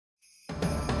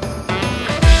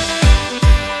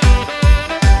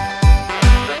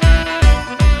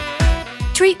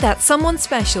Treat that someone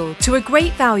special to a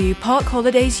great value Park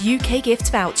Holidays UK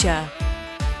gift voucher.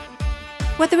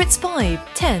 Whether it's £5,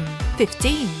 £10,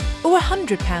 £15 or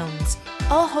 £100,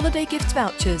 our holiday gift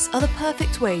vouchers are the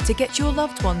perfect way to get your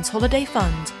loved one's holiday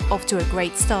fund off to a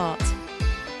great start.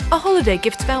 A holiday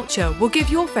gift voucher will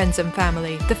give your friends and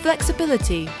family the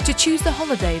flexibility to choose the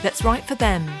holiday that's right for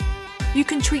them. You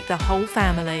can treat the whole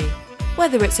family,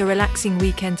 whether it's a relaxing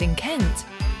weekend in Kent,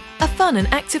 a fun and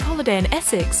active holiday in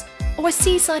Essex, or a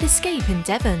seaside escape in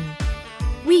Devon.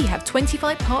 We have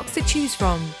 25 parks to choose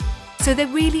from, so there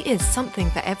really is something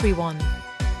for everyone.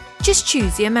 Just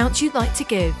choose the amount you'd like to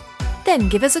give, then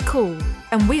give us a call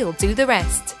and we'll do the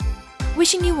rest.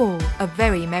 Wishing you all a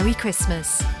very Merry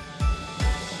Christmas.